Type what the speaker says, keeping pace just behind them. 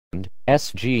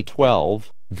SG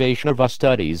 12, Vaisnava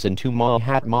Studies into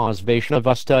Mahatmas.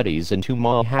 Vaisnava Studies into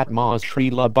Mahatmas.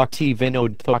 Srila Bhakti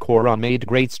Vinod Thakur made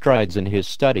great strides in his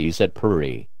studies at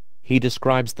Puri. He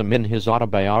describes them in his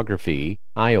autobiography.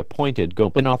 I appointed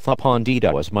Gopinatha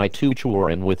Pandita as my tutor,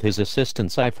 and with his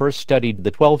assistance I first studied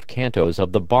the 12 cantos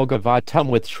of the Bhagavatam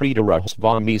with Sridhara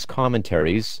Swami's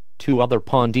commentaries. Two other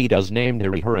Panditas named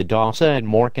Harihara Dāsa and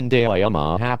Markandeya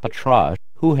Mahapatra,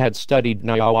 who had studied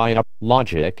Nyaya,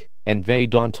 logic, and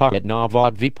Vedanta at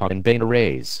Navadvipa and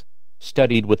Benares,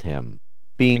 studied with him.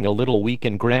 Being a little weak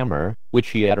in grammar, which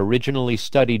he had originally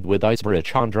studied with Isvara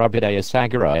Chandra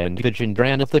Vidyasagara and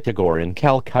Vijendranath Tagore in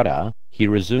Calcutta, he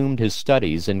resumed his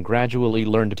studies and gradually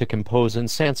learned to compose in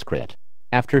Sanskrit.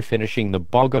 After finishing the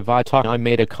Bhagavata, I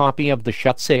made a copy of the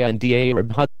Shatsaya and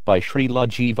Dhyarabhat by Srila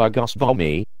Jiva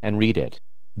Goswami, and read it.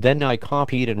 Then I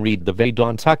copied and read the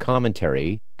Vedanta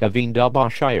commentary, Govinda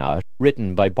Bhashaya,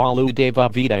 written by Baludeva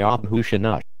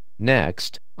Vidabhushanat.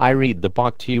 Next, I read the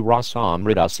Bhakti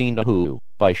Rasamrita Sindhu,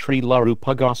 by Srila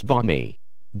Rupa Goswami.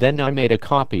 Then I made a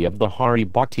copy of the Hari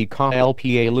Bhakti Kalpa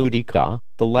Ludika.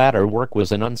 The latter work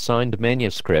was an unsigned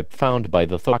manuscript found by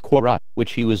the Thakura,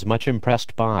 which he was much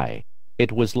impressed by.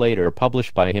 It was later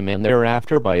published by him and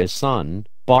thereafter by his son,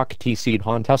 Bhakti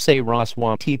Siddhanta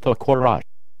Saraswati Thakura.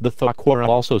 The Thakura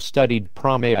also studied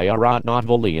Pramaya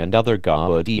Ratnavali and other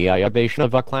Gaudiya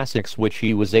Vaishnava classics, which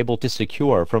he was able to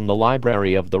secure from the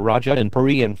library of the Raja in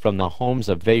Puri and from the homes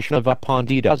of Vaishnava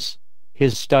Panditas.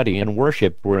 His study and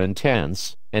worship were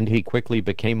intense, and he quickly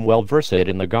became well versed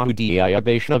in the Gaudiya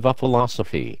Vaishnava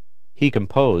philosophy. He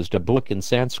composed a book in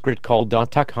Sanskrit called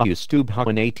Datakayustubha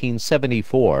in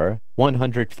 1874,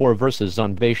 104 verses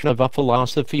on Vaishnava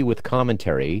philosophy with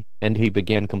commentary, and he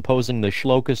began composing the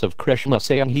shlokas of Krishna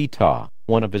Samhita,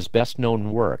 one of his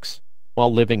best-known works.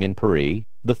 While living in Puri,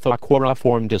 the Thakura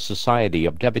formed a society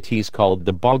of devotees called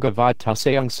the Bhagavata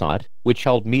Sangsat, which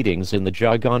held meetings in the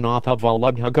Jagannatha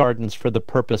Vallabha gardens for the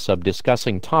purpose of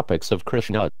discussing topics of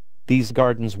Krishna. These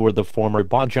gardens were the former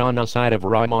Bhajana site of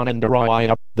Ramananda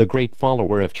Raya, the great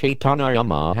follower of Chaitanya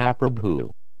Mahaprabhu.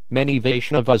 Many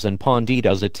Vaishnavas and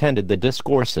Panditas attended the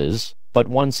discourses, but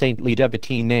one saintly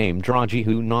devotee named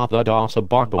Rajihunatha Dasa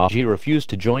Babaji refused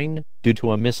to join, due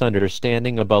to a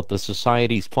misunderstanding about the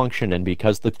society's function and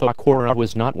because the Thakura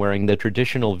was not wearing the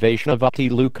traditional Vaishnava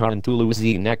tiluka and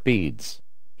tulusi neck beads.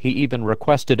 He even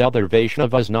requested other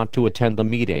Vaishnavas not to attend the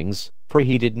meetings, for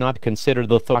he did not consider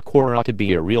the Thakura to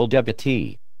be a real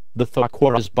devotee. The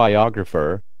Thakura's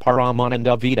biographer,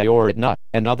 Paramananda Vidayaratna,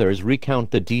 and others recount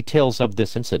the details of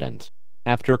this incident.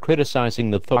 After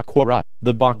criticizing the Thakura,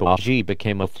 the Babaji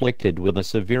became afflicted with a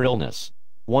severe illness.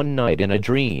 One night in a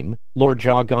dream, Lord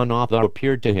Jagannatha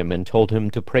appeared to him and told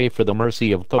him to pray for the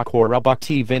mercy of Thakura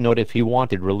Bhakti Vinod if he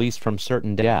wanted release from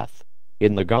certain death.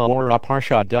 In the Gaura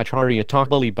Parshadacharya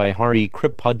Takali by Hari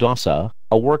Kripa Dasa,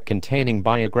 a work containing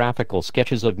biographical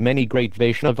sketches of many great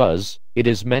Vaishnavas, it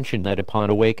is mentioned that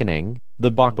upon awakening,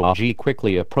 the Babaji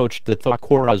quickly approached the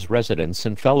Thakura's residence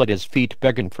and fell at his feet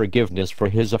begging forgiveness for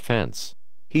his offense.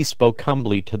 He spoke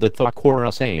humbly to the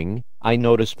Thakura saying, "I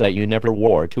noticed that you never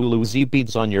wore tulusi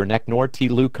beads on your neck nor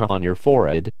tiluka on your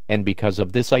forehead, and because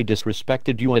of this I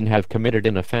disrespected you and have committed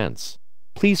an offense.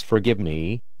 Please forgive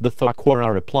me." The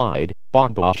Thakura replied,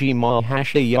 "Babaji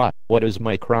Mahashaya, what is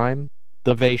my crime?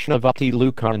 The Vaishnava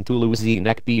tiluka and tulusi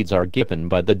neck beads are given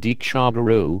by the Diksha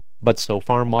Guru, but so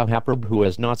far Mahaprabhu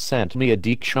has not sent me a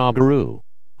Diksha Guru.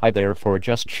 I therefore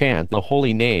just chant the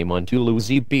holy name on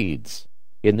tulusi beads.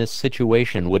 In this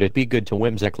situation would it be good to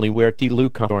whimsically wear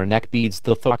tiluka or neck beads?"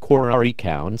 The Thakura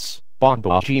recounts,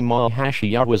 Babaji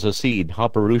Mahashaya was a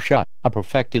Siddha Purusha, a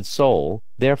perfected soul,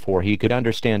 therefore he could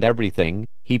understand everything.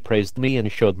 He praised me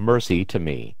and showed mercy to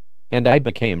me, and I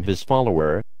became his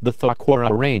follower. The Thakura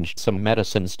arranged some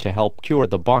medicines to help cure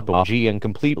the Babaji and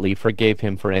completely forgave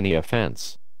him for any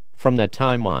offense. From that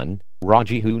time on,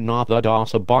 Rajihunatha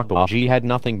Dasa Babaji had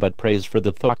nothing but praise for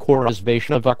the Thakura's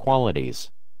Vaishnava qualities.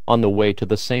 On the way to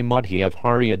the Samadhi of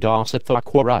Haryadasa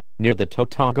Thakura, near the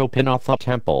Tatagopinatha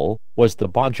temple, was the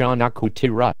Bhajana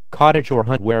Kutira, cottage or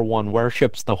hut where one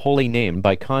worships the holy name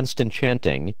by constant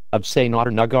chanting of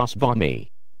Sanatana Goswami.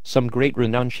 Some great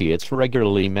renunciates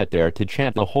regularly met there to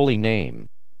chant the holy name.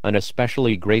 An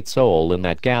especially great soul in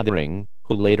that gathering,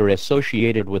 who later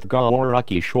associated with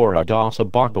Gaurakishora Dasa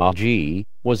Babaji,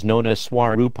 was known as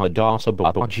Swarupa Dasa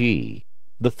Babaji.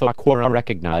 The Thakura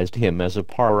recognized him as a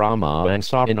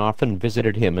Paramahansa and often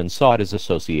visited him and sought his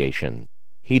association.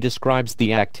 He describes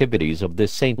the activities of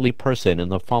this saintly person in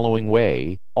the following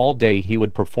way: all day he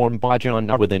would perform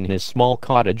bhajana within his small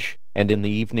cottage, and in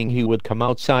the evening he would come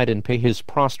outside and pay his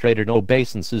prostrated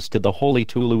obeisances to the holy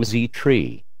tulusi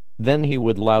tree. Then he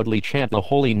would loudly chant the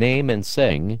holy name and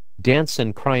sing, dance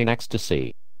and cry in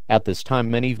ecstasy. At this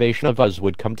time many Vaishnavas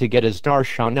would come to get his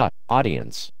darshana,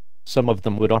 audience. Some of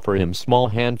them would offer him small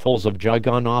handfuls of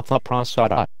Jagannatha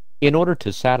prasada. In order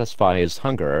to satisfy his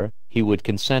hunger, he would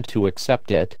consent to accept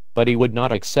it, but he would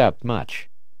not accept much.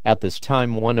 At this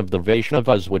time one of the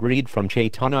Vaishnavas would read from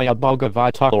Chaitanya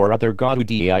Bhagavata or other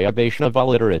Gaudiya Vaishnava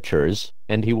literatures,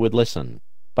 and he would listen.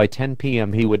 By 10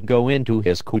 p.m. he would go into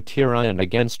his kutira and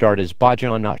again start his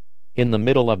bhajana. In the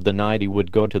middle of the night he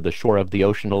would go to the shore of the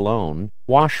ocean alone,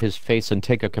 wash his face and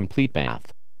take a complete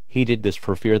bath. He did this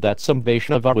for fear that some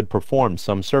Vaishnava would perform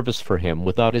some service for him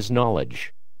without his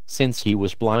knowledge. Since he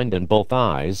was blind in both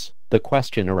eyes, the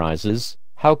question arises,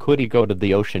 how could he go to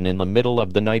the ocean in the middle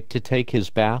of the night to take his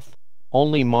bath?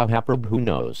 Only Mahaprabhu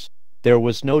knows. There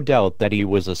was no doubt that he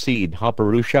was a Siddha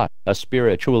Purusha, a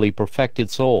spiritually perfected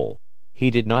soul. He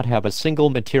did not have a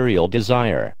single material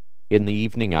desire. In the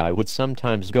evening I would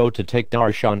sometimes go to take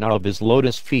darshana of his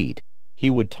lotus feet.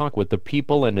 He would talk with the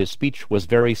people and his speech was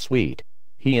very sweet.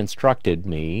 He instructed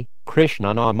me,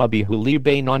 Krishna nama bihuli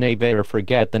nane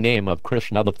forget the name of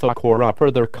Krishna. The Thakura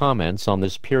further comments on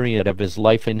this period of his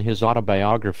life in his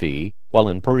autobiography, while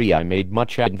in Puri I made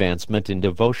much advancement in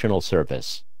devotional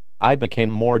service. I became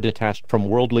more detached from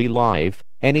worldly life.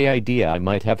 Any idea I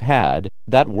might have had,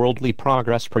 that worldly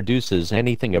progress produces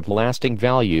anything of lasting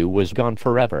value was gone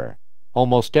forever.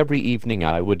 Almost every evening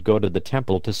I would go to the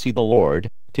temple to see the Lord,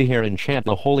 to hear and chant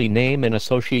the holy name and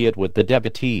associate with the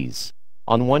devotees.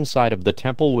 On one side of the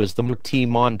temple was the Mukti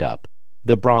Mandap.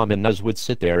 The Brahmanas would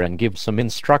sit there and give some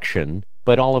instruction,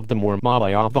 but all of them were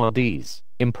Mayavadis,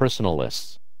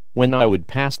 impersonalists. When I would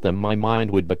pass them my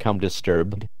mind would become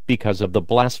disturbed, because of the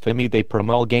blasphemy they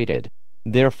promulgated.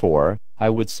 Therefore, I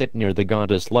would sit near the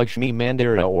goddess Lakshmi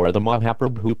Mandira or the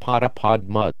Mahaprabhu Pada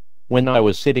Padma. When I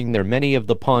was sitting there many of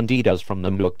the Panditas from the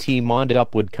Mukti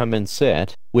Mandap would come and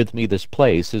sit with me. This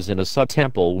place is in a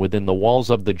sub-temple within the walls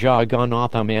of the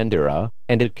Jagannatha Mandira,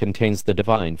 and it contains the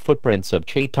divine footprints of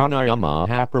Chaitanya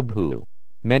Mahaprabhu.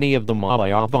 Many of the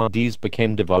Mayavadis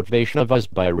became devout Vaishnavas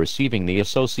by receiving the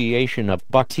association of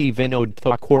Bhakti Vinod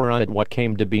Thakura at what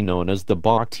came to be known as the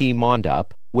Bhakti Mandap,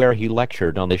 where he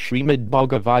lectured on the Srimad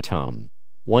Bhagavatam.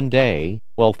 One day,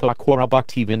 while Thakura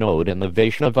Bhakti Vinod and the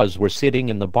Vaishnavas were sitting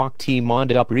in the Bhakti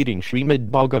Mandap reading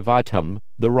Srimad Bhagavatam,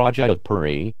 the Raja of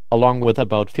Puri, along with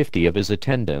about 50 of his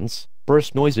attendants,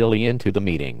 burst noisily into the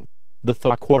meeting. The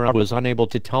Thakura was unable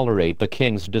to tolerate the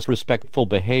king's disrespectful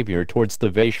behavior towards the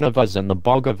Vaishnavas and the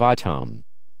Bhagavatam.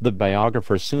 The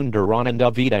biographer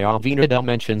Sundarananda Vidayavinada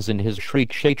mentions in his Sri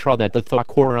Kshetra that the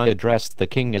Thakura addressed the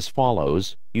king as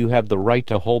follows, "You have the right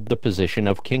to hold the position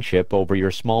of kingship over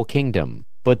your small kingdom,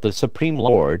 but the Supreme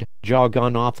Lord,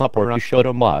 Jagannatha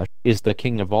Purushottama, is the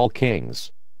king of all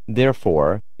kings.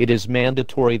 Therefore, it is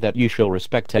mandatory that you shall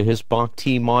respect his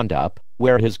Bhakti Mandap,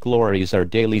 where his glories are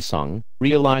daily sung."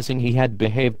 Realizing he had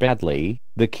behaved badly,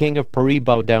 the king of Puri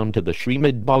bowed down to the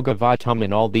Srimad Bhagavatam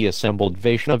and all the assembled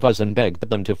Vaishnavas and begged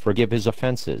them to forgive his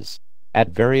offenses. At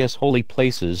various holy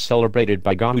places celebrated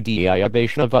by Gaudiya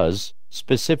Vaishnavas,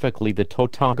 specifically the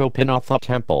Totagopinatha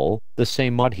temple, the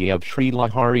Samadhi of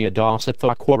Srila Haridasa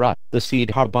Thakura, the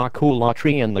Siddha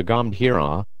Bakulatri and the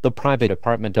Gambhira, the private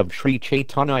apartment of Sri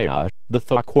Chaitanya, the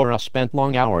Thakura spent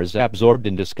long hours absorbed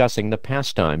in discussing the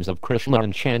pastimes of Krishna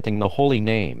and chanting the holy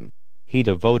name. He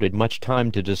devoted much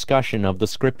time to discussion of the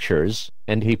scriptures,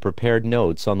 and he prepared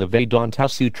notes on the Vedanta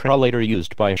Sutra later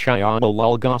used by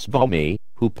Shyamalal Goswami,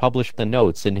 who published the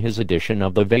notes in his edition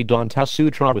of the Vedanta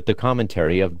Sutra with the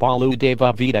commentary of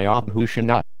Baludeva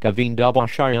Vidayabhushana,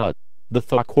 Govindabhashaya. The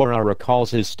Thakura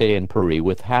recalls his stay in Puri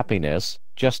with happiness.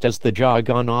 Just as the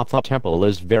Jagannatha temple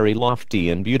is very lofty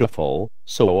and beautiful,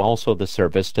 so also the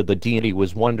service to the deity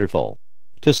was wonderful.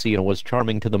 To see it was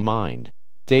charming to the mind.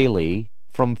 Daily,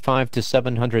 from 500 to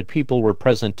 700 people were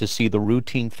present to see the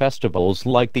routine festivals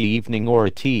like the evening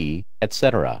orati,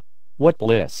 etc. What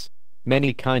bliss!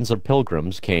 Many kinds of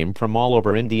pilgrims came from all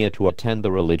over India to attend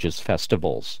the religious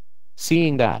festivals.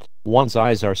 Seeing that, one's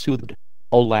eyes are soothed.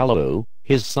 O Lalu,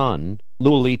 his son,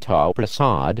 Lulita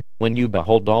Prasad, when you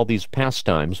behold all these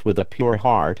pastimes with a pure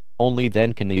heart, only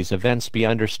then can these events be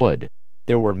understood.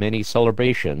 There were many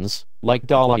celebrations, like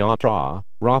Dala Yatra,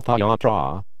 Ratha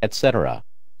Yatra, etc.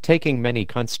 Taking many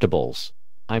constables.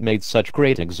 I made such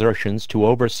great exertions to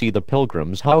oversee the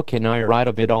pilgrims. How can I write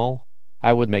of it all?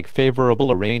 I would make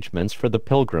favorable arrangements for the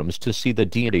pilgrims to see the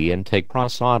deity and take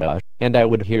prasada, and I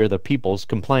would hear the people's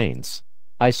complaints.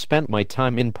 I spent my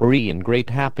time in Puri in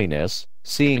great happiness,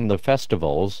 seeing the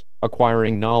festivals,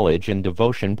 acquiring knowledge and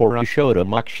devotion.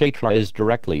 Purushottama Kshetra is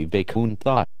directly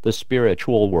Vaikuntha, the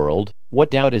spiritual world. What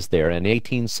doubt is there? In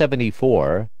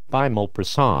 1874, Bimal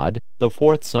Prasad, the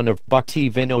fourth son of Bhakti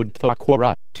Vinod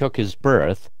Thakura, took his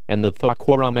birth, and the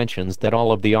Thakura mentions that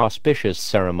all of the auspicious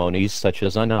ceremonies such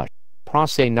as Anut,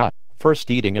 Prasena, first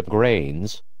eating of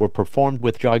grains, were performed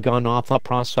with Jagannatha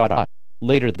Prasada.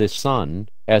 Later this son,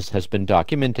 as has been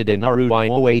documented in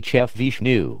Rūpa-vilāsa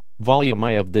Vishnu, Volume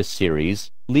I of this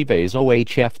series, Leves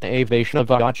Ohf A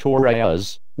Vaisnava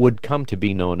Acharyas, would come to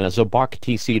be known as a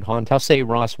Bhakti Siddhanta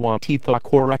Saraswati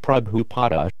Thakura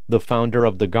Prabhupada, the founder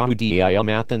of the Gaudiya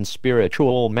Math and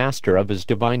spiritual master of His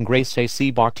Divine Grace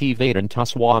A.C. Bhaktivedanta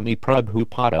Swami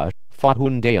Prabhupada,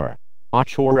 Fahundayar,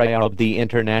 Acharya of the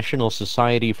International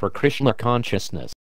Society for Krishna Consciousness.